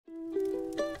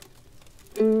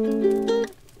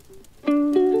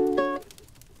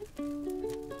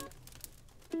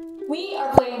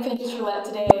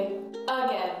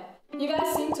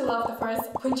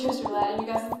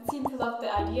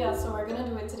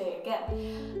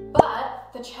again. But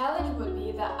the challenge would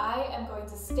be that I am going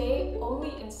to stay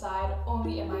only inside,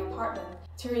 only in my apartment,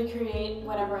 to recreate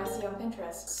whatever I see on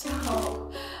Pinterest.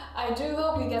 So I do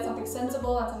hope we get something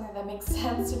sensible and something that makes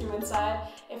sense to do inside.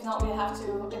 If not, we have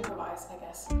to improvise, I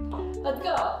guess. Let's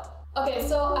go! Okay,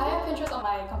 so I have Pinterest on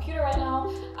my computer right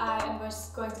now. I am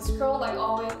just going to scroll like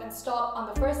always and stop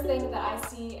on the first thing that I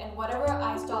see, and whatever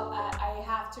I stop at, I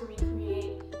have to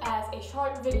recreate as a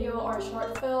short video or a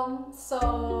short film.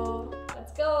 So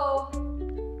let's go!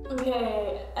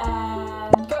 Okay,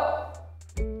 and go!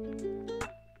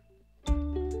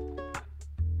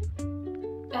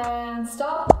 And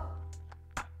stop.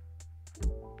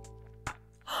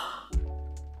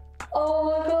 Oh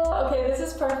my god. Okay, this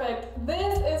is perfect.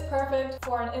 This is perfect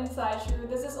for an inside shoot.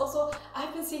 This is also,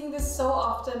 I've been seeing this so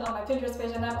often on my Pinterest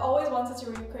page and I've always wanted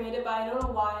to recreate it, but I don't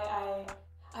know why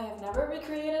I have never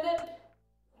recreated it.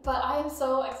 But I am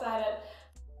so excited.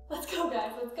 Let's go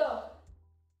guys, let's go.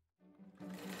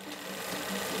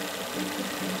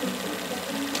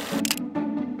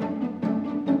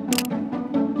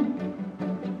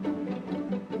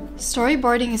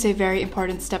 Storyboarding is a very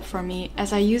important step for me,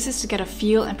 as I use this to get a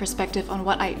feel and perspective on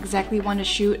what I exactly want to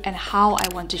shoot and how I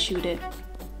want to shoot it.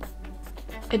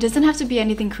 It doesn't have to be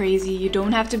anything crazy, you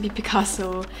don't have to be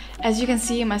Picasso. As you can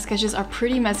see, my sketches are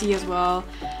pretty messy as well.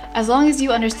 As long as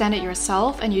you understand it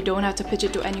yourself and you don't have to pitch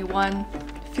it to anyone,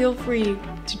 feel free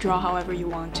to draw however you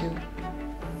want to.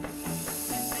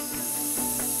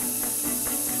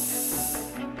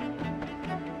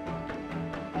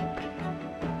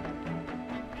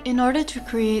 In order to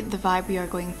create the vibe we are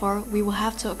going for, we will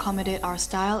have to accommodate our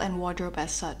style and wardrobe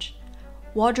as such.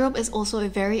 Wardrobe is also a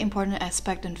very important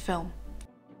aspect in film.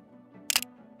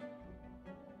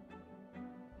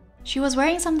 She was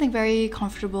wearing something very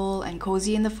comfortable and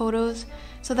cozy in the photos,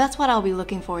 so that's what I'll be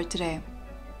looking for today.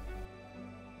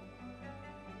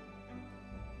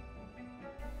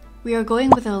 We are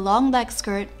going with a long black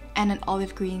skirt and an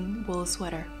olive green wool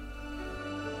sweater.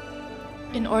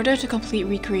 In order to complete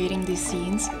recreating these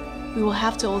scenes, we will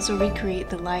have to also recreate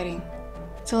the lighting.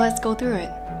 So let's go through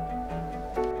it.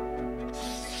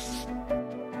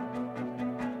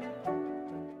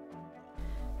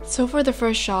 So for the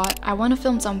first shot, I want to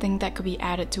film something that could be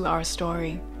added to our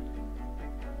story.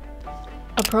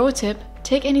 A pro tip,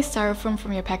 take any styrofoam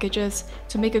from your packages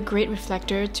to make a great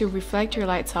reflector to reflect your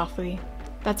light softly.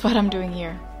 That's what I'm doing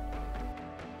here.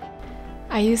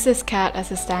 I used this cat as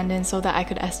a stand-in so that I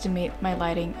could estimate my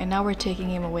lighting, and now we're taking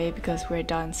him away because we're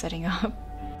done setting up.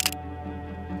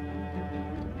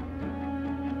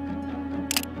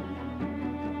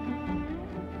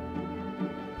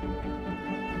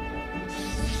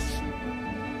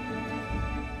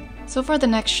 So for the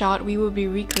next shot, we will be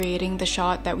recreating the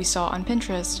shot that we saw on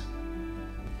Pinterest.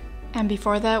 And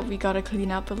before that, we gotta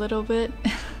clean up a little bit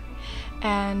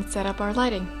and set up our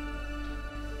lighting.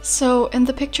 So in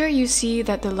the picture you see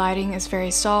that the lighting is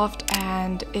very soft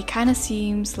and it kind of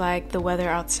seems like the weather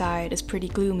outside is pretty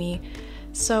gloomy.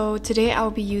 So today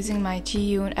I'll be using my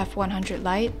Zhiyun F100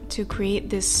 light to create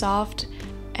this soft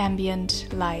ambient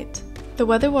light. The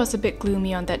weather was a bit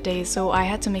gloomy on that day, so I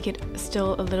had to make it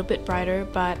still a little bit brighter,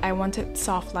 but I wanted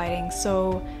soft lighting,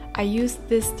 so I used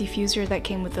this diffuser that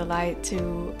came with the light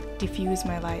to diffuse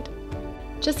my light.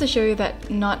 Just to show you that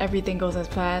not everything goes as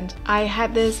planned. I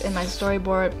had this in my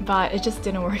storyboard, but it just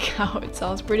didn't work out, so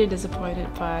I was pretty disappointed,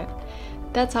 but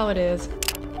that's how it is.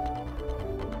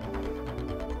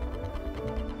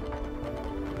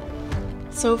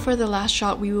 So for the last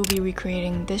shot, we will be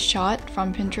recreating this shot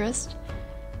from Pinterest.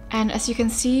 And as you can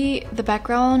see, the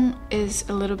background is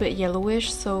a little bit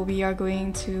yellowish, so we are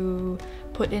going to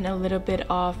put in a little bit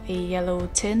of a yellow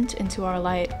tint into our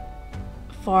light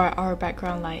for our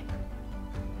background light.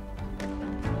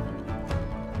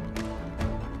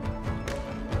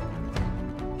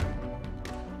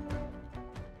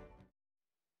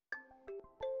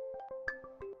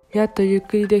やっとゆっ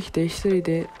くりできて一人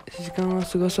で時間を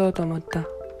過ごそうと思った。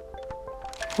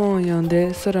本を読ん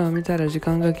で空を見たら時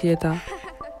間が消えた。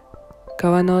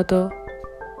川の音、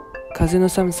風の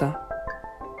寒さ、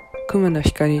雲の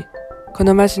光、こ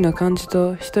の街の感じ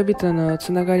と人々の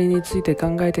つながりについて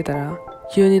考えてたら、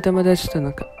急に友達と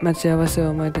の待ち合わせを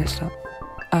思い出した。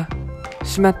あ、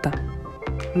しまった。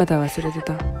まだ忘れて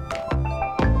た。